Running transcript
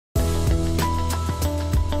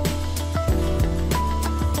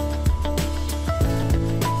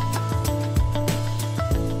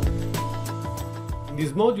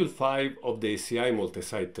module 5 of the ACI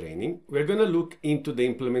multi-site training, we're going to look into the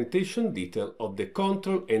implementation detail of the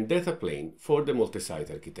control and data plane for the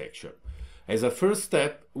multi-site architecture. As a first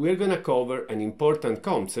step, we're going to cover an important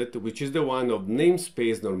concept, which is the one of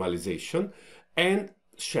namespace normalization and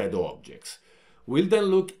shadow objects. We'll then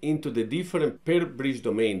look into the different per-bridge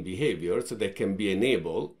domain behaviors that can be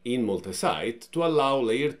enabled in multi-site to allow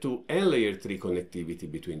layer 2 and layer 3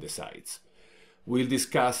 connectivity between the sites. We'll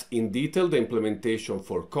discuss in detail the implementation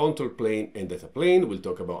for control plane and data plane. We'll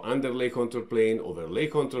talk about underlay control plane, overlay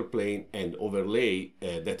control plane, and overlay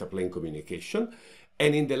data plane communication.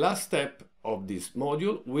 And in the last step of this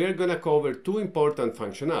module, we're going to cover two important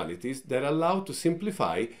functionalities that allow to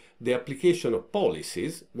simplify the application of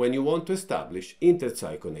policies when you want to establish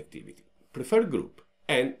inter-site connectivity, preferred group,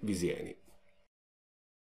 and vzAny.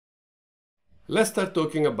 Let's start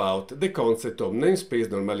talking about the concept of namespace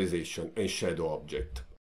normalization and shadow object.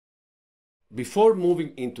 Before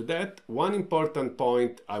moving into that, one important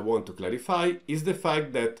point I want to clarify is the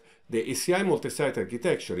fact that the ACI multi-site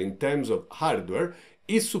architecture in terms of hardware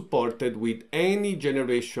is supported with any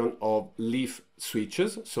generation of leaf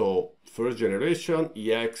switches, so first generation,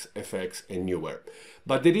 EX, FX, and newer.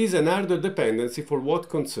 But there is an hardware dependency for what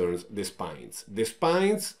concerns the spines. The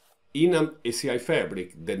spines in an ACI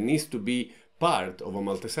fabric that needs to be part of a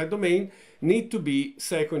multi-site domain need to be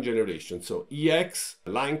second generation, so EX,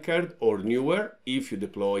 line card, or newer if you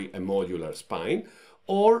deploy a modular spine,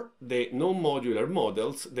 or the non-modular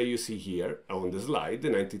models that you see here on the slide, the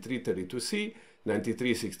 9332C,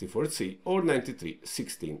 9364C, or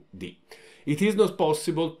 9316D. It is not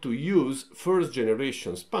possible to use first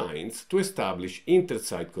generation spines to establish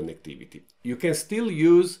inter-site connectivity. You can still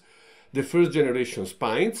use the first generation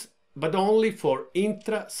spines, but only for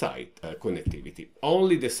intra-site connectivity.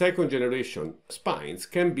 Only the second generation spines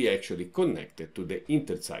can be actually connected to the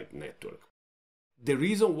inter-site network. The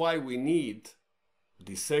reason why we need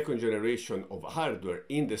the second generation of hardware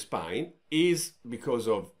in the spine is because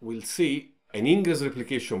of, we'll see, an ingress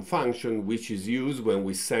replication function which is used when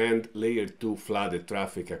we send layer 2 flooded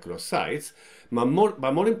traffic across sites, but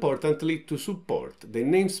more importantly to support the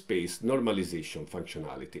namespace normalization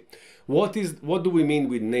functionality. What do we mean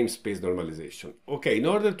with namespace normalization? Okay, in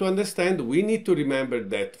order to understand, we need to remember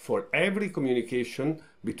that for every communication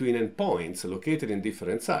between endpoints located in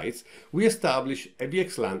different sites, we establish a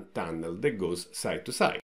VXLAN tunnel that goes site to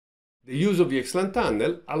site. The use of VXLAN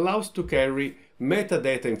tunnel allows to carry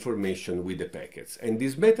metadata information with the packets, and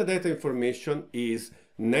this metadata information is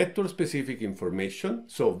network-specific information,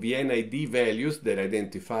 so VNID values that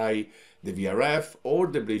identify the VRF or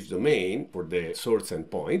the bridge domain for the source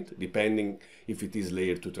endpoint, depending if it is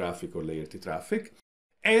layer 2 traffic or layer 3 traffic,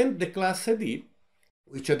 and the class ID,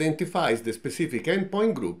 which identifies the specific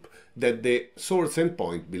endpoint group that the source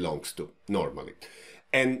endpoint belongs to normally.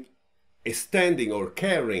 And extending or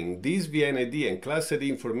carrying this VNID and class ID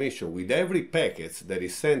information with every packet that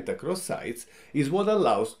is sent across sites is what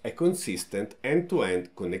allows a consistent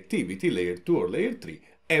end-to-end connectivity, layer 2 or layer 3,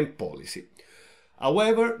 and policy.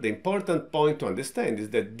 However, the important point to understand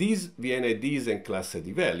is that these VNIDs and class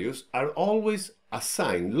ID values are always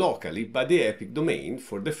assigned locally by the epic domain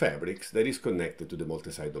for the fabrics that is connected to the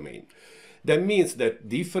multi-site domain. That means that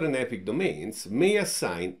different epic domains may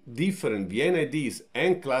assign different VNIDs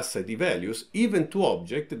and class ID values even to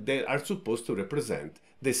objects that are supposed to represent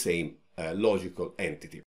the same logical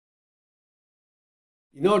entity.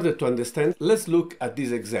 In order to understand, let's look at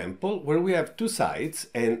this example where we have two sites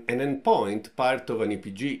and an endpoint part of an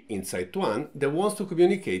EPG in site 1 that wants to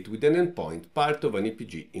communicate with an endpoint part of an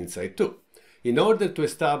EPG in site 2. In order to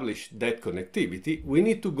establish that connectivity, we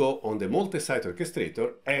need to go on the multi-site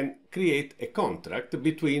orchestrator and create a contract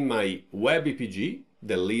between my web EPG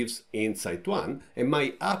that lives in site 1 and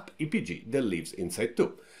my app EPG that lives in site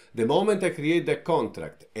 2. The moment I create that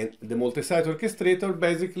contract, and the multi-site orchestrator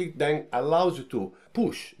basically then allows you to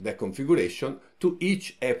push the configuration to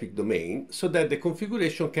each epic domain so that the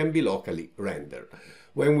configuration can be locally rendered.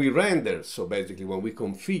 When we render, so basically when we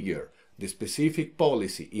configure the specific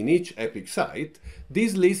policy in each epic site,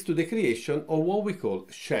 this leads to the creation of what we call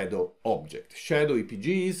shadow objects, shadow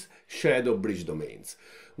EPGs, shadow bridge domains.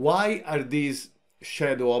 Why are these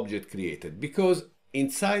shadow objects created? Because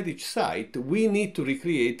inside each site, we need to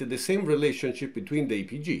recreate the same relationship between the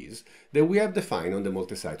EPGs that we have defined on the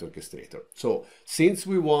multi-site orchestrator. So, since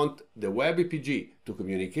we want the web EPG to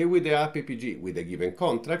communicate with the app EPG with a given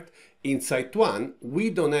contract, in site 1,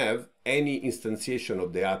 we don't have any instantiation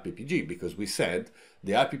of the app EPG because we said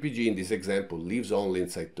the app EPG in this example lives only in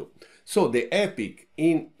site 2. So the epic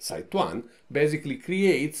in site 1 basically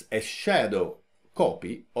creates a shadow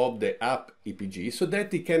copy of the app EPG so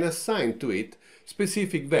that it can assign to it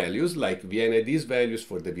specific values like VNID's values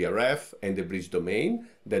for the VRF and the bridge domain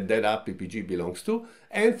that app EPG belongs to,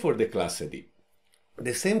 and for the class ID.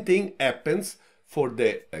 The same thing happens for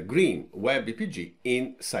the green web EPG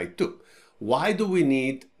in Site 2. Why do we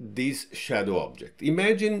need this shadow object?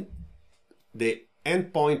 Imagine the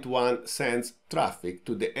endpoint 1 sends traffic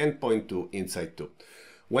to the endpoint 2 in Site 2.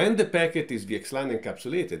 When the packet is vzAny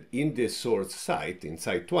encapsulated in the source site, in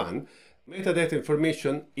Site 1, metadata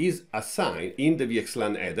information is assigned in the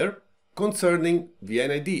vzAny header concerning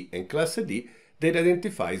VNID and class ID that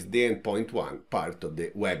identifies the endpoint 1 part of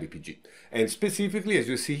the web EPG. And specifically, as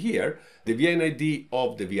you see here, the VNID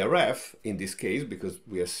of the VRF, in this case, because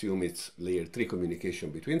we assume it's layer 3 communication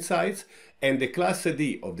between sites, and the class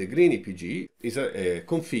ID of the green EPG is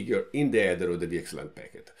configured in the header of the vzAny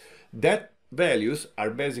packet. That values are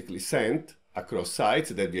basically sent across sites,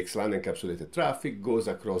 that vzAny encapsulated traffic goes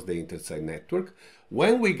across the inter-site network.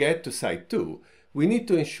 When we get to Site 2, we need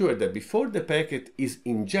to ensure that before the packet is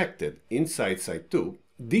injected inside Site 2,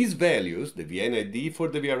 these values, the VNID for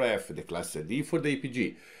the VRF, the class ID for the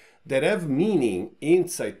EPG, that have meaning in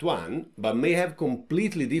Site 1, but may have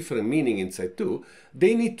completely different meaning in Site 2,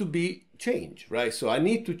 they need to be changed, right? So I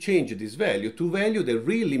need to change this value to value that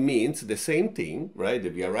really means the same thing, right?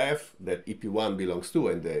 The VRF that EP1 belongs to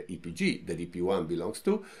and the EPG that EP1 belongs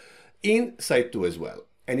to in Site 2 as well.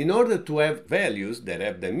 And in order to have values that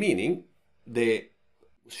have the meaning, the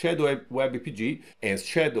shadow web EPG and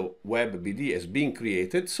shadow web BD has been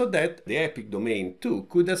created so that the epic domain 2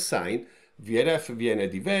 could assign VRF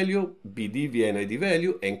VNID value, BD VNID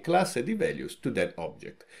value, and class ID values to that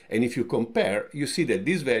object. And if you compare, you see that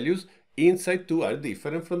these values in Site 2 are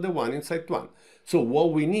different from the one in Site 1. So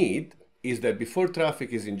what we need is that before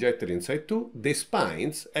traffic is injected in Site 2, the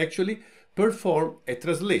spines actually perform a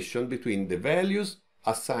translation between the values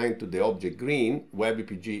assigned to the object green web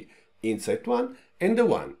EPG in Site 1 and the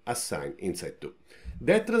one assigned in Site 2.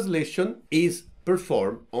 That translation is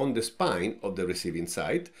performed on the spine of the receiving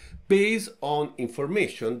site based on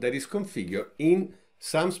information that is configured in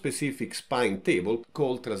some specific spine table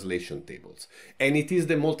called translation tables. And it is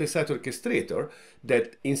the multi-site orchestrator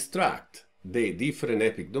that instructs the different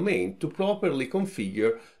epic domain to properly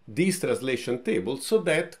configure these translation tables so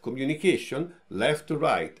that communication left to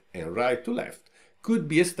right and right to left could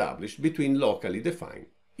be established between locally defined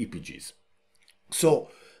EPGs. So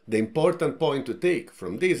the important point to take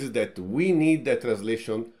from this is that we need that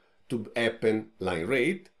translation to happen line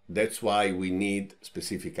rate. That's why we need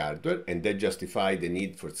specific hardware, and that justifies the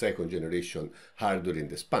need for second generation hardware in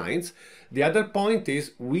the spines. The other point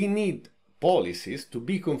is we need policies to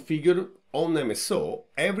be configured on MSO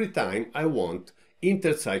every time I want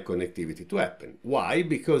inter-site connectivity to happen. Why?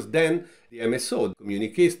 Because then the MSO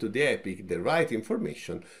communicates to the epic the right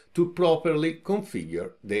information to properly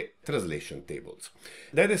configure the translation tables.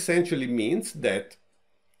 That essentially means that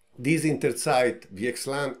this inter-site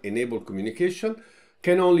vzAny enabled communication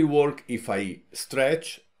can only work if I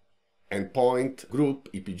stretch endpoint, group,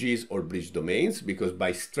 EPGs, or bridge domains, because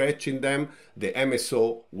by stretching them, the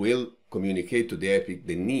MSO will communicate to the epic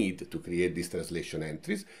the need to create these translation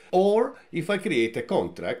entries, or if I create a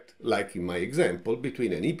contract, like in my example,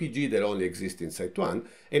 between an EPG that only exists in Site 1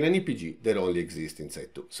 and an EPG that only exists in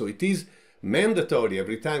Site 2. So it is mandatory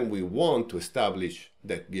every time we want to establish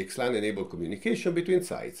that vzAny enabled communication between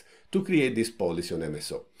sites to create this policy on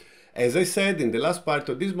MSO. As I said in the last part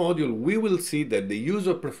of this module, we will see that the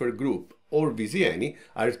user preferred group or vzAny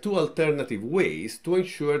are two alternative ways to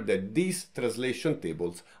ensure that these translation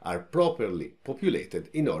tables are properly populated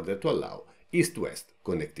in order to allow east-west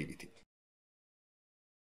connectivity.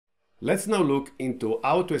 Let's now look into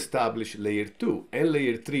how to establish layer 2 and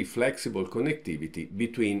layer 3 flexible connectivity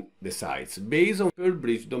between the sites based on per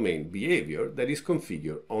bridge domain behavior that is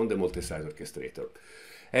configured on the multi-site orchestrator.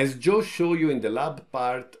 As Joe showed you in the lab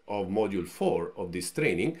part of module 4 of this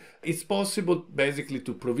training, it's possible basically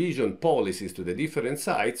to provision policies to the different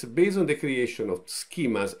sites based on the creation of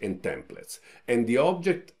schemas and templates. And the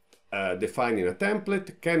object defined in a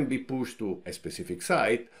template can be pushed to a specific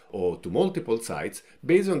site or to multiple sites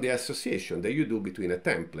based on the association that you do between a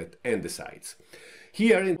template and the sites.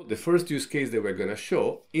 Here, the first use case that we're going to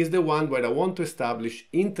show is the one where I want to establish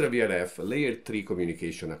intra-VRF layer 3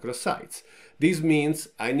 communication across sites. This means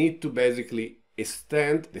I need to basically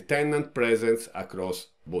extend the tenant presence across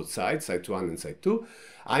both sites, Site 1 and Site 2.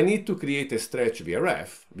 I need to create a stretch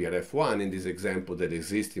VRF, VRF1 in this example that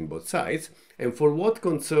exists in both sites. And for what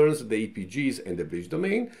concerns the EPGs and the bridge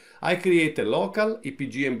domain, I create a local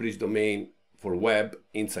EPG and bridge domain for web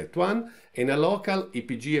in Site 1 and a local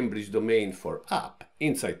EPG and bridge domain for app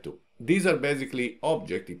in Site 2. These are basically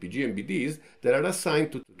object, EPG and BDs, that are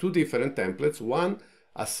assigned to two different templates, one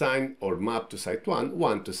assigned or mapped to site 1,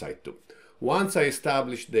 one to site 2. Once I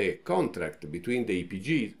establish the contract between the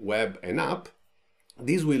EPG, web, and app,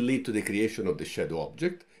 this will lead to the creation of the shadow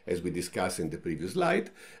object, as we discussed in the previous slide,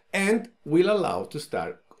 and will allow to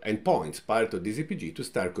start endpoints, part of this EPG, to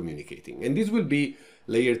start communicating. And this will be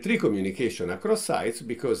layer 3 communication across sites,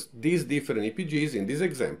 because these different EPGs in this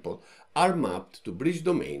example are mapped to bridge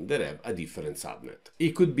domain that have a different subnet.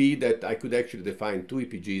 It could be that I could actually define two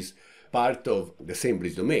EPGs part of the same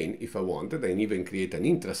bridge domain if I wanted, and even create an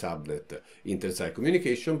intra-subnet inter-site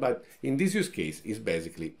communication, but in this use case is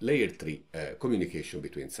basically layer 3 communication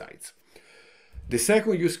between sites. The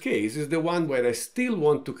second use case is the one where I still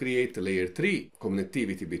want to create layer 3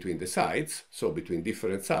 connectivity between the sites, so between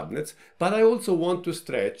different subnets, but I also want to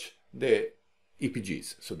stretch the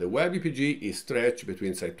EPGs. So the web EPG is stretched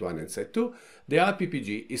between site 1 and site 2, the app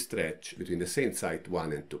EPG is stretched between the same site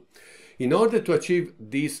 1 and 2. In order to achieve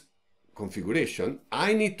this configuration,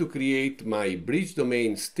 I need to create my bridge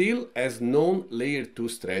domain still as non-layer 2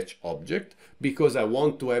 stretch object, because I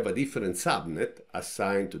want to have a different subnet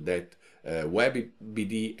assigned to that web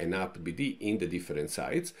BD and app BD in the different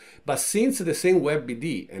sites. But since the same web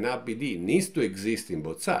BD and app BD needs to exist in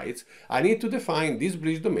both sites, I need to define this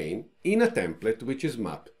bridge domain in a template which is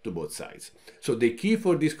mapped to both sides. So the key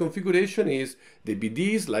for this configuration is the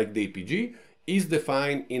BDs, like the EPG, is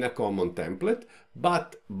defined in a common template,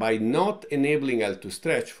 but by not enabling L2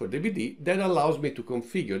 stretch for the BD, that allows me to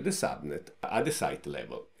configure the subnet at the site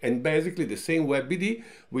level. And basically the same web BD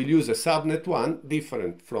will use a subnet 1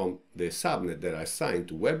 different from the subnet that are assigned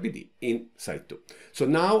to web BD in site 2. So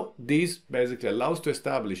now this basically allows to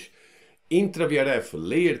establish intra-VRF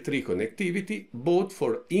layer 3 connectivity, both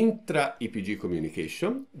for intra-EPG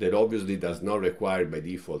communication, that obviously does not require by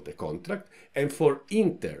default a contract, and for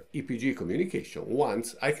inter-EPG communication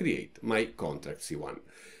once I create my contract C1.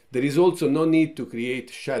 There is also no need to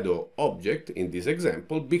create shadow object in this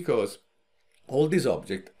example, because all these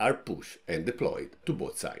objects are pushed and deployed to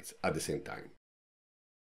both sides at the same time.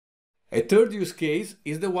 A third use case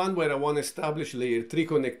is the one where I want to establish layer 3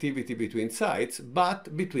 connectivity between sites,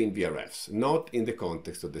 but between VRFs, not in the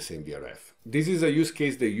context of the same VRF. This is a use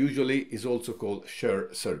case that usually is also called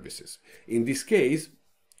share services. In this case,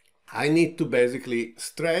 I need to basically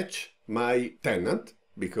stretch my tenant,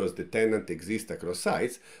 because the tenant exists across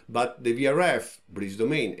sites, but the VRF, bridge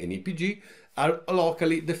domain, and EPG are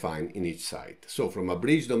locally defined in each site. So from a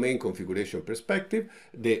bridge domain configuration perspective,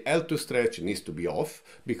 the L2 stretch needs to be off,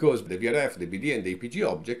 because the VRF, the BD, and the EPG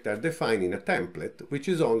object are defined in a template which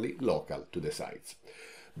is only local to the sites.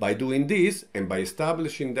 By doing this, and by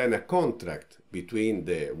establishing then a contract between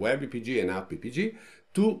the web EPG and app EPG,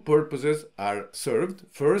 two purposes are served.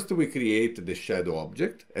 First, we create the shadow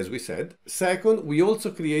object, as we said. Second, we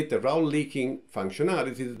also create a route leaking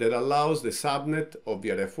functionality that allows the subnet of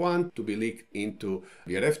VRF1 to be leaked into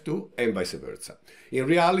VRF2 and vice versa. In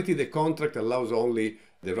reality, the contract allows only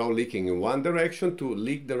the route leaking in one direction. To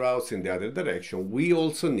leak the routes in the other direction, we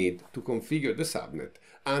also need to configure the subnet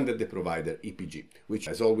under the provider EPG, which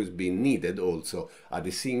has always been needed also at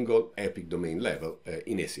the single epic domain level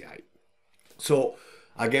in ACI. So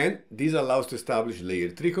again, this allows to establish layer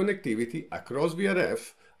 3 connectivity across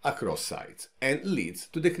VRF, across sites, and leads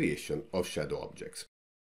to the creation of shadow objects.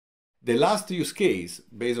 The last use case,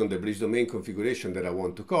 based on the bridge domain configuration that I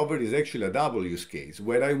want to cover, is actually a double use case,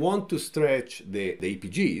 where I want to stretch the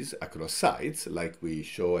EPGs across sites, like we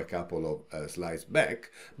show a couple of slides back,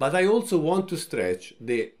 but I also want to stretch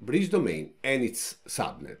the bridge domain and its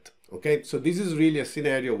subnet. Okay, so this is really a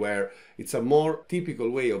scenario where it's a more typical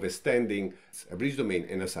way of extending a bridge domain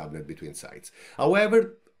and a subnet between sites.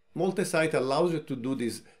 However, Mult-Site allows you to do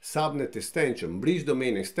this subnet extension, bridge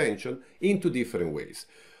domain extension, into different ways.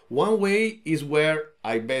 One way is where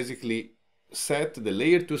I basically set the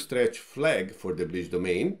layer 2 stretch flag for the bridge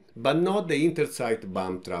domain, but not the inter-site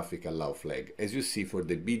BAM traffic allow flag, as you see for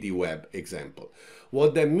the BD web example.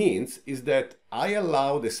 What that means is that I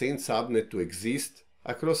allow the same subnet to exist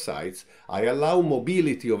across sites. I allow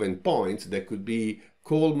mobility of endpoints that could be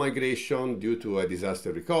call migration due to a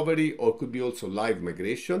disaster recovery, or could be also live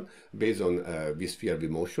migration based on vSphere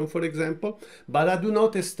vMotion, for example. But I do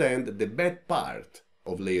not extend the bad part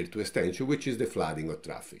of layer 2 extension, which is the flooding of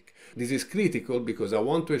traffic. This is critical because I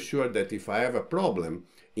want to ensure that if I have a problem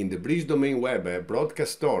in the bridge domain web, a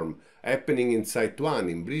broadcast storm happening in site 1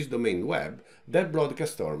 in bridge domain web, that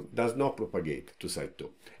broadcast storm does not propagate to site 2.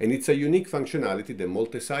 And it's a unique functionality that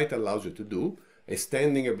Mult-Site allows you to do,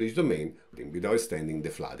 extending a bridge domain without extending the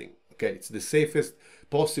flooding. Okay, it's the safest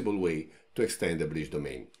possible way to extend a bridge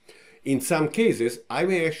domain. In some cases, I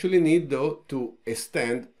may actually need, though, to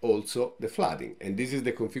extend also the flooding. And this is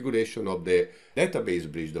the configuration of the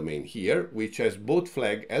database bridge domain here, which has both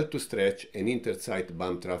flag L2 stretch and inter-site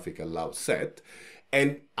BAM traffic allow set.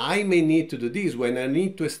 And I may need to do this when I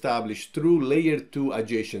need to establish true layer 2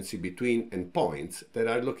 adjacency between endpoints that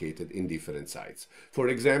are located in different sites. For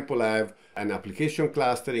example, I have an application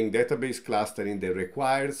clustering, database clustering that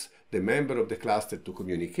requires the member of the cluster to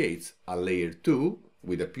communicate a layer 2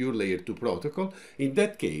 with a pure layer 2 protocol. In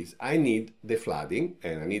that case, I need the flooding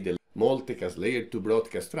and I need the multicast layer 2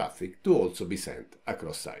 broadcast traffic to also be sent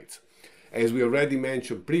across sites. As we already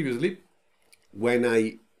mentioned previously, when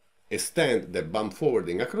I extend the BAM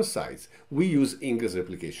forwarding across sites, we use ingress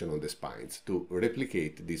replication on the spines to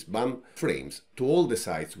replicate these BAM frames to all the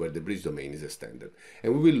sites where the bridge domain is extended.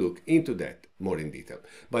 And we will look into that more in detail.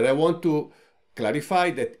 But I want to clarify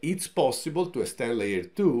that it's possible to extend layer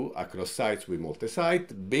 2 across sites with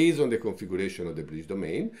Mult-Site based on the configuration of the bridge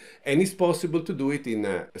domain, and it's possible to do it in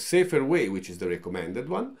a safer way, which is the recommended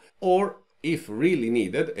one, or if really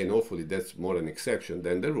needed, and hopefully that's more an exception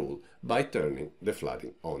than the rule, by turning the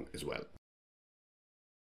flooding on as well.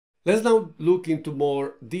 Let's now look into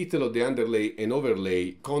more detail of the underlay and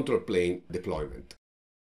overlay control plane deployment.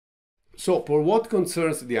 So for what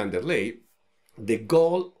concerns the underlay, the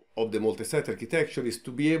goal of the Mult-Site architecture is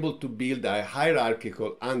to be able to build a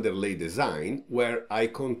hierarchical underlay design where I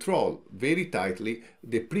control very tightly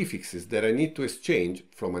the prefixes that I need to exchange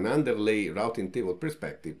from an underlay routing table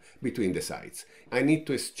perspective between the sites. I need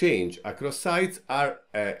to exchange across sites are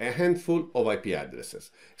a handful of IP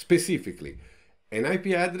addresses. Specifically, an IP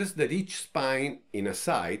address that each spine in a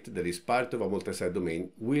site that is part of a Mult-Site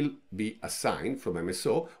domain will be assigned from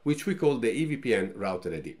MSO, which we call the EVPN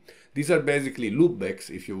router ID. These are basically loopbacks,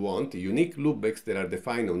 if you want, unique loopbacks that are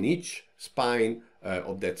defined on each spine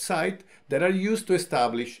of that site that are used to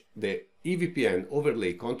establish the EVPN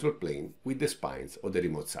overlay control plane with the spines of the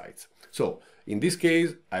remote sites. So in this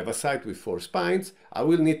case, I have a site with 4 spines. I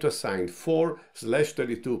will need to assign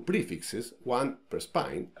 4/32 prefixes, 1 per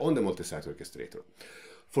spine, on the Mult-Site orchestrator.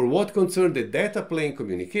 For what concerns the data plane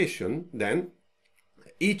communication, then,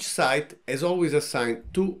 each site has always assigned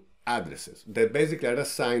 2 addresses that basically are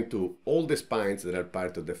assigned to all the spines that are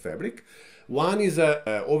part of the fabric. One is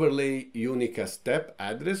a overlay unicast step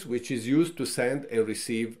address, which is used to send and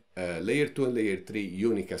receive layer 2 and layer 3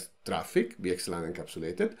 unicast traffic, VXLAN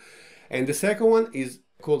encapsulated. And the second one is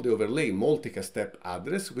called the overlay multicast step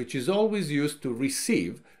address, which is always used to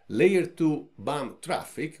receive layer 2 BAM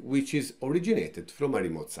traffic, which is originated from a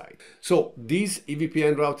remote site. So these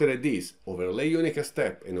EVPN router IDs, overlay unicast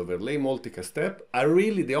step and overlay multicast step, are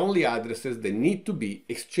really the only addresses that need to be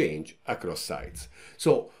exchanged across sites.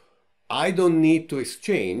 So I don't need to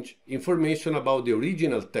exchange information about the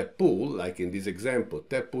original TEP pool, like in this example,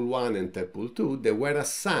 TEP pool 1 and TEP pool 2, that were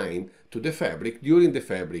assigned to the fabric during the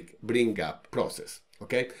fabric bring up process.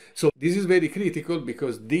 Okay, so this is very critical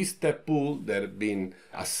because this TEP pool that have been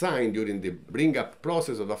assigned during the bring up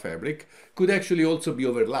process of a fabric could actually also be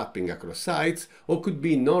overlapping across sites or could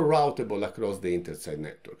be non-routable across the inter-site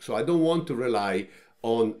network. So I don't want to rely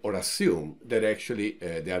on or assume that actually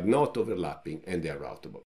they are not overlapping and they are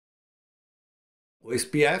routable.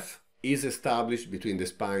 OSPF is established between the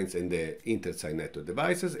spines and the inter-site network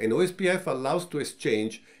devices, and OSPF allows to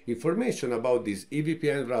exchange information about these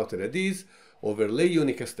EVPN router IDs, overlay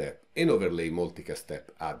unicast step, and overlay multicast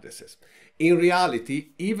step addresses. In reality,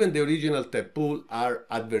 even the original TEP pool are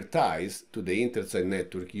advertised to the inter-site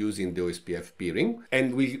network using the OSPF peering,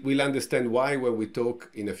 and we will understand why when we talk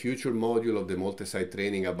in a future module of the Mult-Site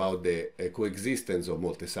training about the coexistence of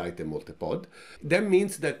Mult-Site and multipod. That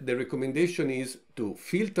means that the recommendation is to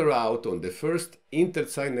filter out on the first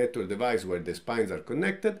inter-site network device where the spines are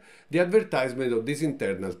connected the advertisement of these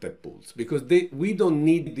internal TEP pools, because we don't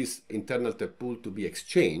need this internal TEP pool to be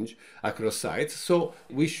exchanged across sites, so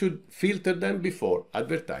we should filter them before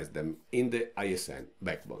advertise them in the ISN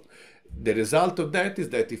backbone. The result of that is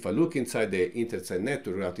that if I look inside the inter-site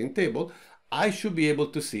network routing table, I should be able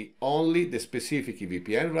to see only the specific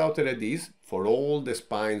EVPN router IDs for all the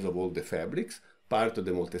spines of all the fabrics, part of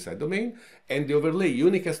the Mult-Site domain, and the overlay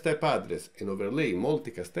unicast step address and overlay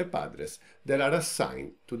multicast step address that are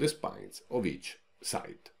assigned to the spines of each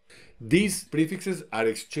site. These prefixes are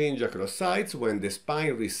exchanged across sites when the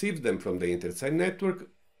spine receives them from the inter-site network.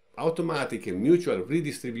 Automatic and mutual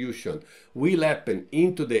redistribution will happen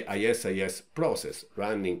into the ISIS process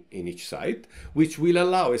running in each site, which will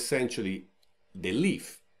allow essentially the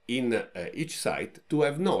leaf in each site to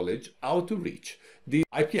have knowledge how to reach the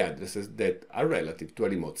IP addresses that are relative to a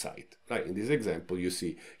remote site. Right? In this example, you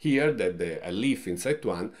see here that a leaf in Site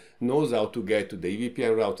 1 knows how to get to the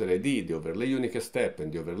EVPN router ID, the overlay unicast step,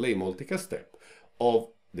 and the overlay multicast step of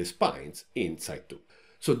the spines in Site 2.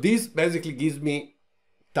 So this basically gives me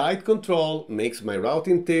tight control, makes my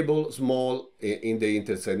routing table small in the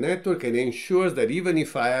inter-site network, and ensures that even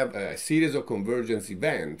if I have a series of convergence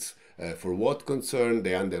events for what concern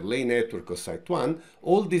the underlay network of Site 1,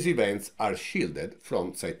 all these events are shielded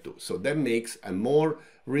from Site 2. So that makes a more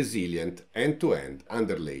resilient end-to-end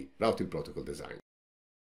underlay routing protocol design.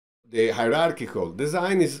 The hierarchical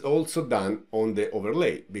design is also done on the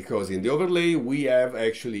overlay, because in the overlay we have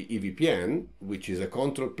actually EVPN, which is a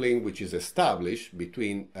control plane which is established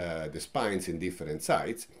between the spines in different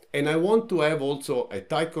sites, and I want to have also a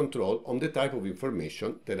tight control on the type of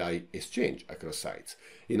information that I exchange across sites.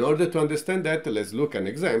 In order to understand that, let's look at an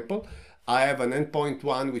example. I have an endpoint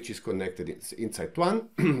 1 which is connected in Site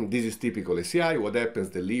 1. This is typical ACI. What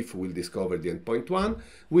happens, the leaf will discover the endpoint 1,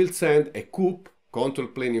 will send a COOP, control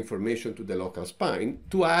plane information, to the local spine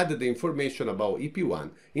to add the information about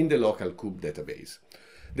EP1 in the local COOP database.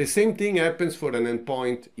 The same thing happens for an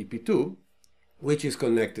endpoint EP2, which is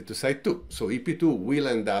connected to Site 2. So EP2 will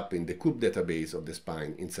end up in the COOP database of the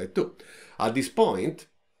spine in Site 2. At this point,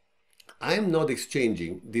 I am not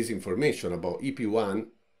exchanging this information about EP1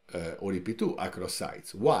 or EP2 across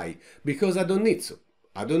sites. Why? Because I don't need to.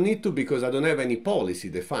 I don't need to, because I don't have any policy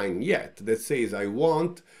defined yet that says I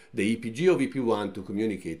want the EPG of EP1 to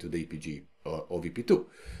communicate to the EPG of EP2.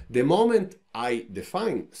 The moment I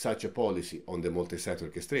define such a policy on the multi-site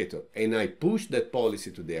orchestrator and I push that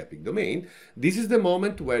policy to the epic domain, this is the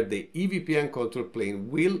moment where the EVPN control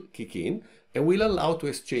plane will kick in and will allow to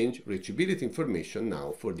exchange reachability information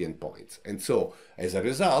now for the endpoints. And so, as a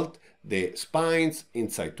result, the spines in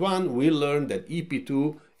Site 1 will learn that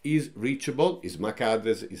EP2 is reachable, its MAC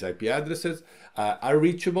address, its IP addresses are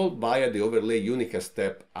reachable via the overlay unicast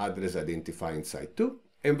step address identified in Site 2,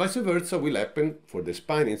 and vice versa will happen for the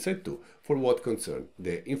spine in Site 2 for what concerns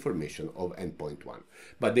the information of endpoint 1.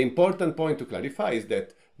 But the important point to clarify is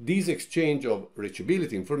that this exchange of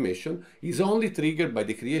reachability information is only triggered by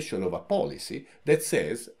the creation of a policy that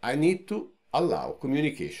says I need to allow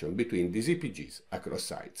communication between these EPGs across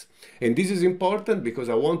sites. And this is important because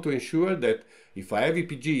I want to ensure that if I have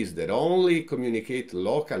EPGs that only communicate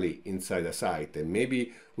locally inside a site and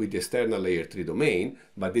maybe with the external layer 3 domain,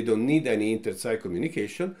 but they don't need any inter-site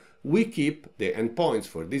communication, we keep the endpoints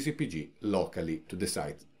for this EPG locally to the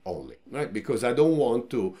site only, right? Because I don't want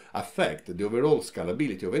to affect the overall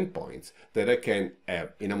scalability of endpoints that I can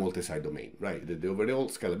have in a multi-site domain, right? The overall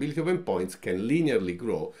scalability of endpoints can linearly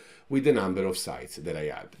grow with the number of sites that I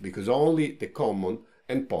add, because only the common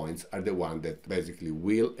endpoints are the ones that basically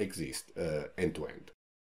will exist end-to-end.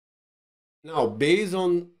 Now, based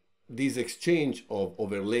on this exchange of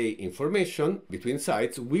overlay information between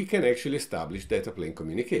sites, we can actually establish data plane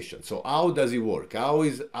communication. So how does it work? How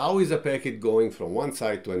is a packet going from one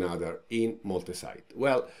site to another in multi-site?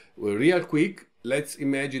 Well, real quick, let's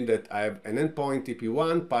imagine that I have an endpoint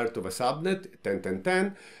EP1, part of a subnet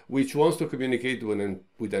 10.10.10, which wants to communicate with an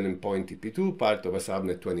endpoint EP2, part of a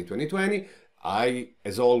subnet 20.20.20. I,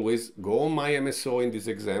 as always, go on my MSO in this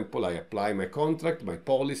example, I apply my contract, my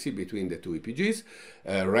policy between the two EPGs,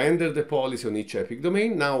 render the policy on each epic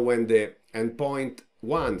domain. Now when the endpoint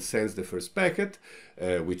 1 sends the first packet,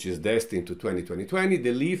 which is destined to 20.20.20,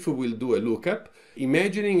 the leaf will do a lookup,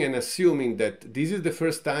 imagining and assuming that this is the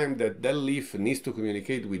first time that that leaf needs to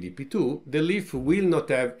communicate with EP2, the leaf will not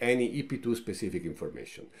have any EP2 specific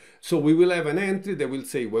information. So we will have an entry that will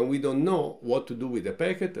say, when we don't know what to do with the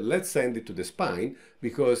packet, let's send it to the spine,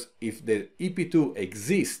 because if the EP2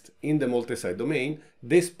 exists in the multi-site domain,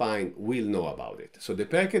 the spine will know about it. So the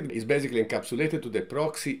packet is basically encapsulated to the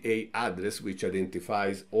proxy A address, which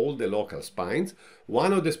identifies all the local spines.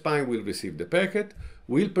 One of the spines will receive the packet,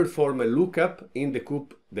 will perform a lookup in the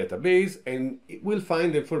COOP database, and it will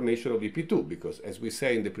find the information of EP2, because as we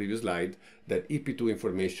say in the previous slide, that EP2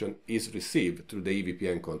 information is received through the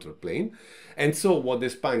EVPN control plane. And so what the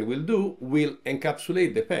spine will do will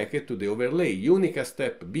encapsulate the packet to the overlay unicast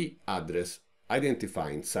step B address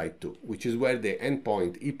identifying Site 2, which is where the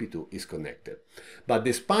endpoint EP2 is connected. But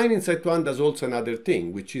the spine in Site 1 does also another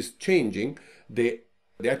thing, which is changing the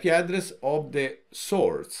IP address of the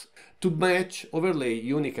source to match overlay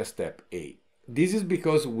unicast step A. This is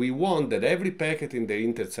because we want that every packet in the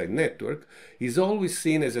inter-site network is always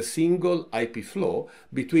seen as a single IP flow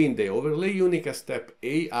between the overlay unicast step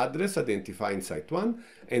A address identifying Site 1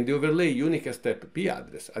 and the overlay unicast step B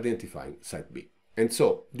address identifying Site B. And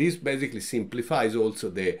so this basically simplifies also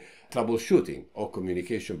the troubleshooting or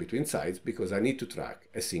communication between sites because I need to track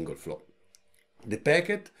a single flow. The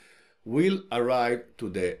packet will arrive to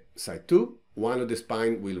the site 2. One of the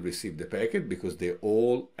spine will receive the packet because they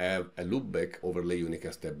all have a loopback overlay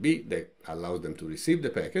unicast step B that allows them to receive the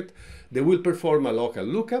packet. They will perform a local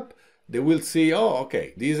lookup. They will see, oh,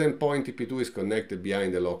 okay, this endpoint EP2 is connected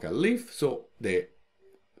behind the local leaf, so the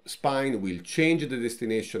spine will change the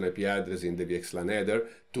destination IP address in the VXLAN header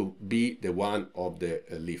to be the one of the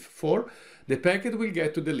leaf 4. The packet will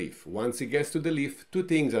get to the leaf. Once it gets to the leaf, two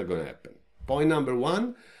things are going to happen. Point number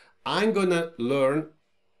 1, I'm going to learn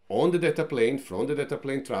on the data plane, from the data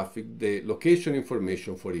plane traffic, the location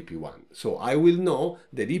information for EP1. So I will know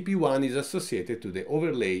that EP1 is associated to the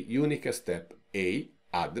overlay unicast step A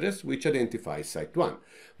address, which identifies site 1,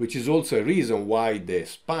 which is also a reason why the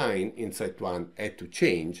spine in site 1 had to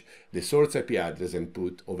change the source IP address and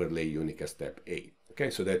put overlay unicast step A, okay,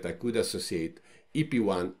 so that I could associate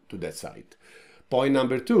EP1 to that site. Point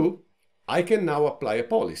number 2, I can now apply a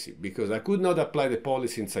policy because I could not apply the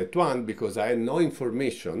policy in site 1 because I had no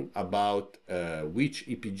information about which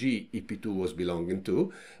EPG EP2 was belonging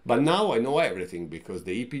to, but now I know everything because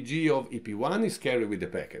the EPG of EP1 is carried with the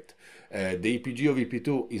packet. The EPG of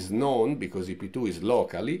EP2 is known because EP2 is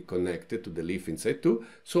locally connected to the leaf in site 2,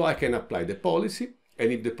 so I can apply the policy,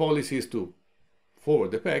 and if the policy is to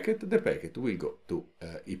forward the packet will go to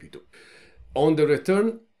EP2. On the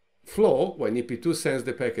return flow, when EP2 sends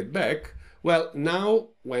the packet back, well, now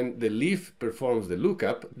when the leaf performs the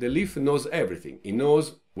lookup, the leaf knows everything. It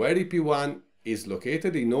knows where EP1 is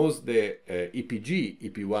located, it knows the EPG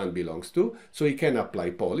EP1 belongs to, so it can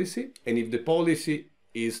apply policy, and if the policy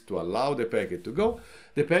is to allow the packet to go,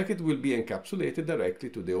 the packet will be encapsulated directly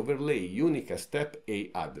to the overlay unicast step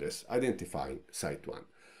A address, identifying site 1.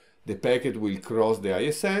 The packet will cross the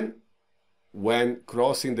ISN. When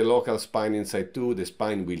crossing the local spine in site 2, the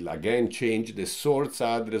spine will again change the source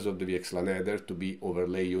address of the VXLAN header to be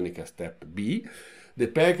overlay unicast step B. The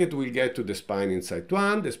packet will get to the spine in site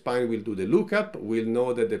 1, the spine will do the lookup, will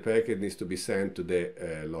know that the packet needs to be sent to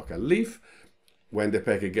the local leaf. When the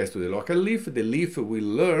packet gets to the local leaf, the leaf will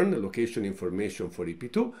learn location information for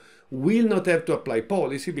EP2, will not have to apply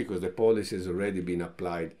policy because the policy has already been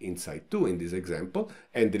applied in site 2 in this example,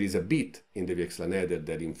 and there is a bit in the VXLAN header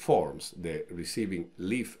that informs the receiving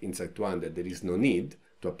leaf in site 1 that there is no need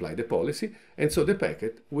to apply the policy, and so the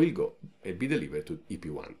packet will go and be delivered to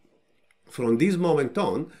EP1. From this moment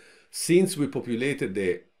on, since we populated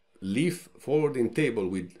the leaf forwarding table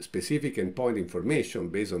with specific endpoint information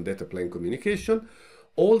based on data plane communication,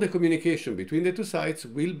 all the communication between the two sites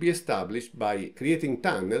will be established by creating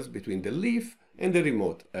tunnels between the leaf and the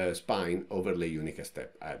remote spine overlay unicast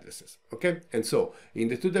step addresses. Okay, and so in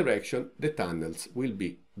the two directions, the tunnels will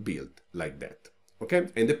be built like that. Okay,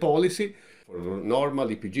 and the policy for normal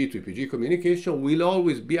EPG to EPG communication will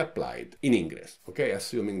always be applied in ingress. Okay,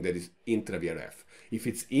 assuming that is intra-VRF. If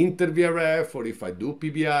it's inter-VRF or if I do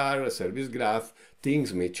PBR, service graph,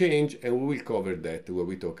 things may change, and we will cover that when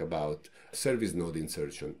we talk about service node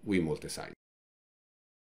insertion with Mult-Site.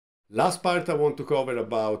 Last part I want to cover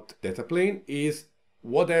about data plane is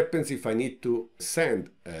what happens if I need to send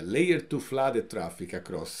layer 2 flooded traffic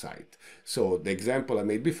across site. So the example I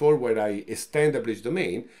made before where I extend a bridge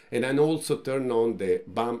domain and I also turn on the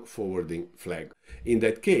BAM forwarding flag. In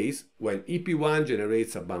that case, when EP1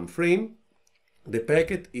 generates a BAM frame, the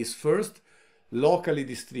packet is first locally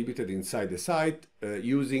distributed inside the site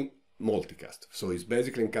using multicast. So it's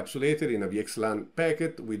basically encapsulated in a VXLAN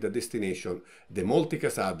packet with the destination, the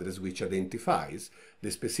multicast address, which identifies the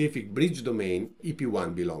specific bridge domain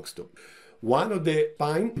EP1 belongs to. One of the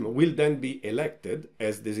spine will then be elected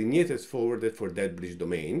as designated forwarded for that bridge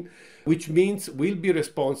domain, which means we'll be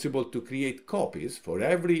responsible to create copies for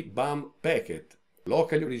every BAM packet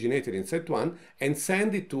locally originated in site 1 and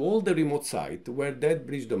send it to all the remote site where that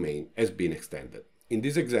bridge domain has been extended. In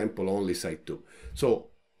this example, only site 2. So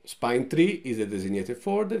spine 3 is a designated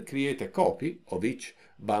forwarder, create a copy of each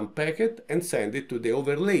BAM packet and send it to the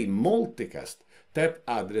overlay multicast step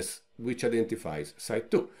address which identifies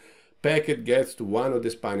site 2. Packet gets to one of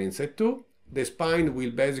the spine in site 2. The spine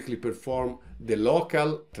will basically perform the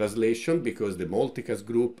local translation because the multicast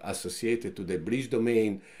group associated to the bridge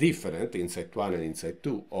domain different in site 1 and in site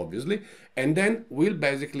 2, obviously, and then will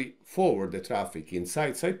basically forward the traffic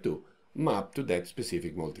inside site 2 map to that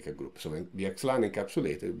specific multicast group. So the VXLAN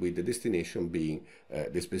encapsulated with the destination being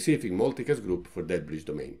the specific multicast group for that bridge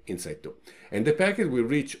domain inside 2. And the packet will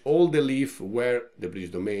reach all the leaf where the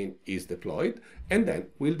bridge domain is deployed and then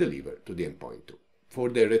will deliver to the endpoint 2. For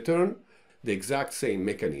the return, the exact same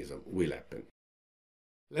mechanism will happen.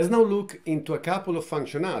 Let's now look into a couple of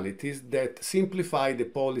functionalities that simplify the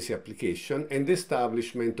policy application and the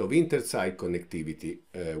establishment of inter-site connectivity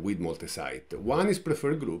with Mult-Site. One is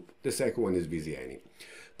preferred group, the second one is vzAny.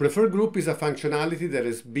 Preferred group is a functionality that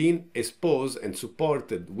has been exposed and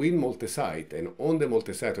supported with Mult-Site and on the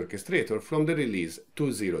Mult-Site orchestrator from the release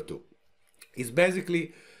 2.0.2. It's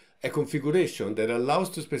basically a configuration that allows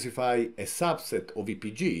to specify a subset of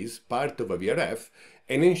EPGs, part of a VRF,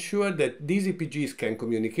 and ensure that these EPGs can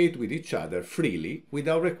communicate with each other freely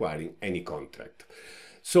without requiring any contract.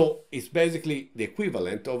 So it's basically the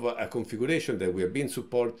equivalent of a configuration that we have been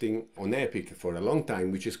supporting on Epic for a long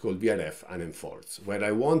time, which is called VRF unenforced, where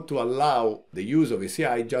I want to allow the use of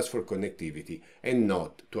ACI just for connectivity and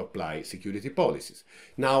not to apply security policies.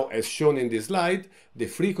 Now, as shown in this slide, the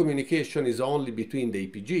free communication is only between the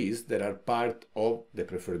EPGs that are part of the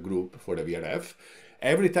preferred group for the VRF.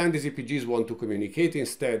 Every time these EPGs want to communicate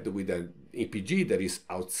instead with an EPG that is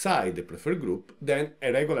outside the preferred group, then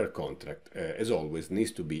a regular contract, as always, needs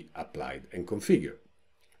to be applied and configured.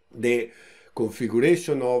 The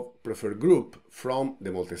configuration of preferred group from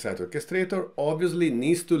the Mult-Site orchestrator obviously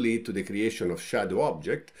needs to lead to the creation of shadow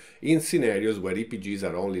object in scenarios where EPGs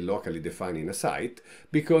are only locally defined in a site,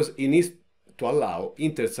 because it needs to allow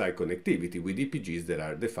inter-site connectivity with EPGs that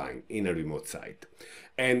are defined in a remote site.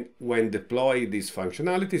 And when deploying these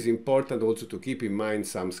functionalities, it's important also to keep in mind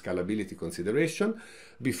some scalability consideration.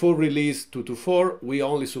 Before release 2.2.4, we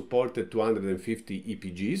only supported 250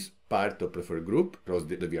 EPGs, part of preferred group, across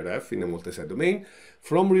the VRF in a Mult-Site domain.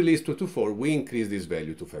 From release 2.2.4, we increased this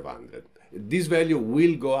value to 500. This value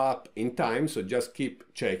will go up in time, so just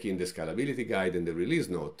keep checking the scalability guide and the release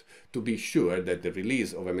note to be sure that the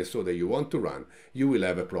release of MSO that you want to run, you will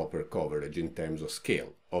have a proper coverage in terms of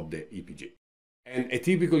scale of the EPG. And a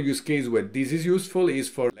typical use case where this is useful is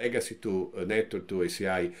for legacy to network to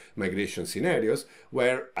ACI migration scenarios,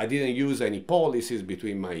 where I didn't use any policies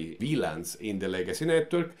between my VLANs in the legacy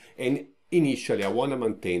network, and initially I want to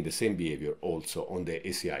maintain the same behavior also on the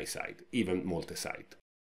ACI side, even Mult-Site.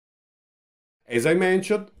 As I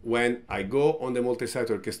mentioned, when I go on the Mult-Site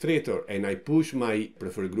orchestrator and I push my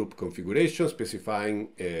preferred group configuration specifying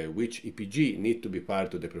which EPG need to be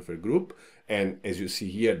part of the preferred group, and as you see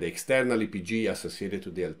here, the external EPG associated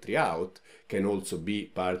to the L3 out can also be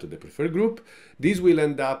part of the preferred group, this will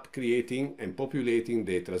end up creating and populating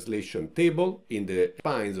the translation table in the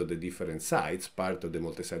spines of the different sites, part of the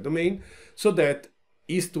Mult-Site domain, so that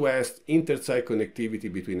east-west inter-site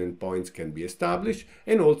connectivity between endpoints can be established,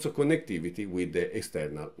 and also connectivity with the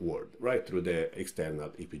external world, right, through the external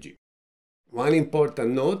EPG. One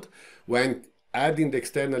important note, when adding the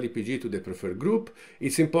external EPG to the preferred group,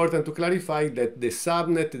 it's important to clarify that the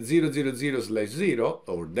subnet 000/0,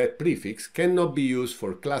 or that prefix, cannot be used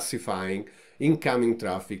for classifying incoming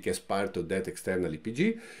traffic as part of that external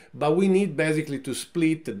EPG, but we need basically to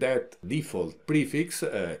split that default prefix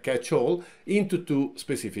catch-all into two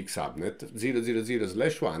specific subnets,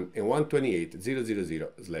 000/1 and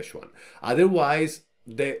 128.000/1. Otherwise,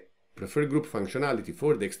 the preferred group functionality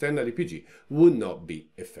for the external EPG would not be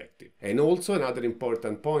effective. And also another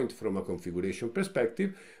important point from a configuration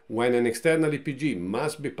perspective, when an external EPG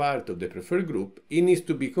must be part of the preferred group, it needs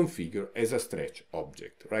to be configured as a stretch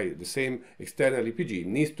object, right? The same external EPG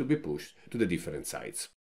needs to be pushed to the different sites.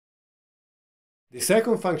 The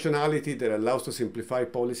second functionality that allows to simplify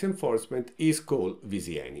policy enforcement is called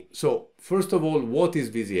vzAny. So first of all, what is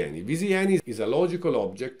vzAny? vzAny is a logical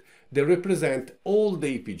object that represent all the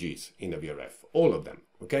EPGs in a VRF, all of them,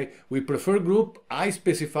 okay? With preferred group, I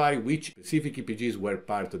specify which specific EPGs were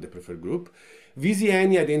part of the preferred group.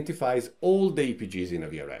 vzAny identifies all the EPGs in a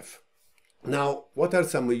VRF. Now, what are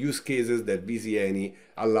some use cases that vzAny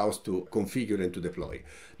allows to configure and to deploy?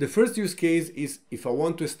 The first use case is if I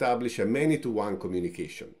want to establish a many-to-one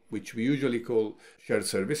communication, which we usually call shared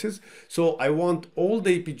services. So I want all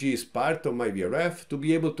the EPGs part of my VRF to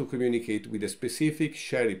be able to communicate with a specific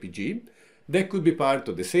shared EPG that could be part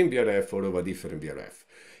of the same VRF or of a different VRF.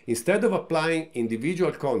 Instead of applying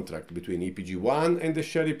individual contract between EPG1 and the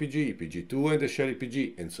shared EPG, EPG2 and the shared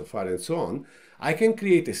EPG, and so far and so on, I can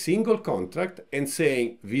create a single contract and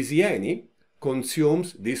saying vzAny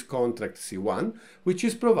consumes this contract C1, which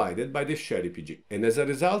is provided by the shared EPG. And as a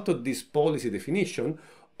result of this policy definition,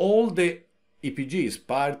 all the EPGs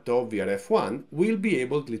part of VRF1 will be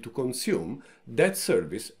able to consume that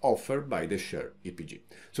service offered by the shared EPG.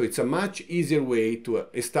 So it's a much easier way to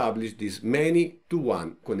establish this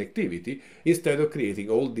many-to-one connectivity instead of creating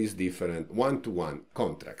all these different one-to-one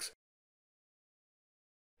contracts.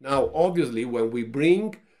 Now, obviously, when we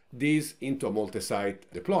bring this into a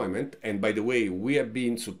multi-site deployment, and by the way, we have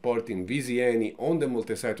been supporting vzAny on the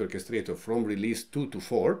multi-site orchestrator from release 2 to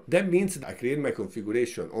 4. That means that I create my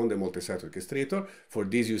configuration on the multi-site orchestrator. For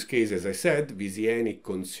this use case, as I said, vzAny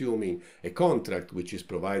consuming a contract which is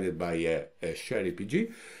provided by a share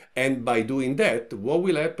EPG. And by doing that, what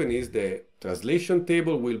will happen is the translation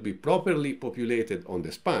table will be properly populated on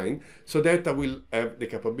the spine so that I will have the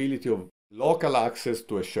capability of local access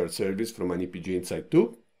to a shared service from an EPG inside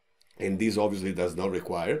 2. And this obviously does not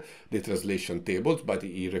require the translation tables, but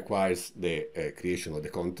it requires the creation of the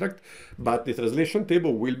contract. But the translation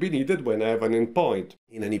table will be needed when I have an endpoint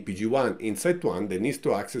in an EPG1 inside 1 that needs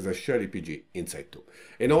to access a shared EPG inside 2.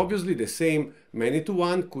 And obviously the same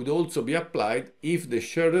many-to-one could also be applied if the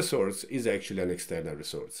shared resource is actually an external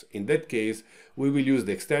resource. In that case, we will use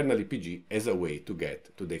the external EPG as a way to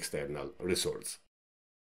get to the external resource.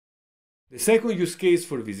 The second use case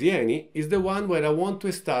for vzAny is the one where I want to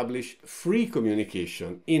establish free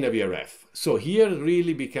communication in a VRF. So here it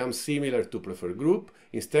really becomes similar to preferred group.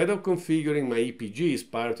 Instead of configuring my EPG as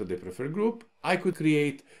part of the preferred group, I could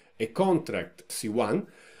create a contract C1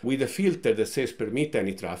 with a filter that says permit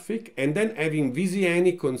any traffic, and then having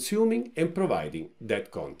vzAny consuming and providing that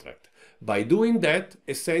contract. By doing that,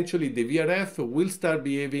 essentially the VRF will start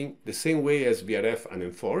behaving the same way as VRF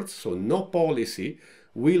unenforced, so no policy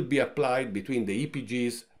will be applied between the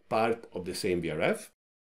EPGs part of the same VRF,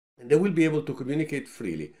 and they will be able to communicate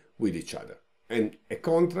freely with each other. And a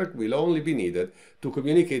contract will only be needed to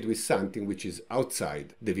communicate with something which is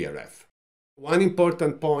outside the VRF. One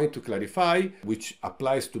important point to clarify, which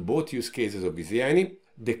applies to both use cases of vzAny,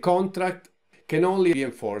 the contract can only be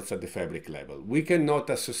enforced at the fabric level. We cannot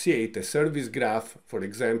associate a service graph, for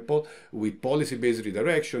example, with policy-based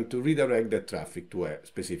redirection to redirect that traffic to a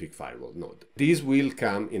specific firewall node. This will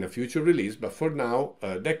come in a future release, but for now,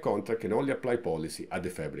 that contract can only apply policy at the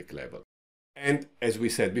fabric level. And as we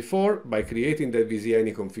said before, by creating that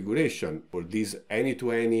vzAny configuration for this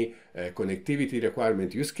any-to-any connectivity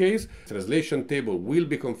requirement use case, translation table will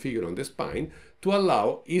be configured on the spine to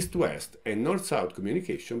allow east-west and north-south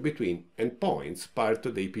communication between endpoints part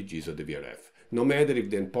of the EPGs of the VRF, no matter if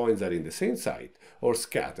the endpoints are in the same site or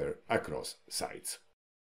scattered across sites.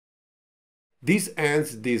 This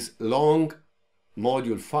ends this long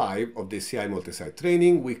Module 5 of the ACI multi-site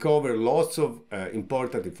training. We cover lots of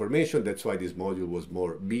important information. That's why this module was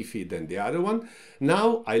more beefy than the other one.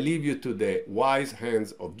 Now I leave you to the wise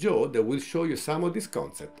hands of Joe that will show you some of this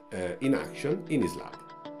concept in action in his lab.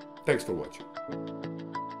 Thanks for watching.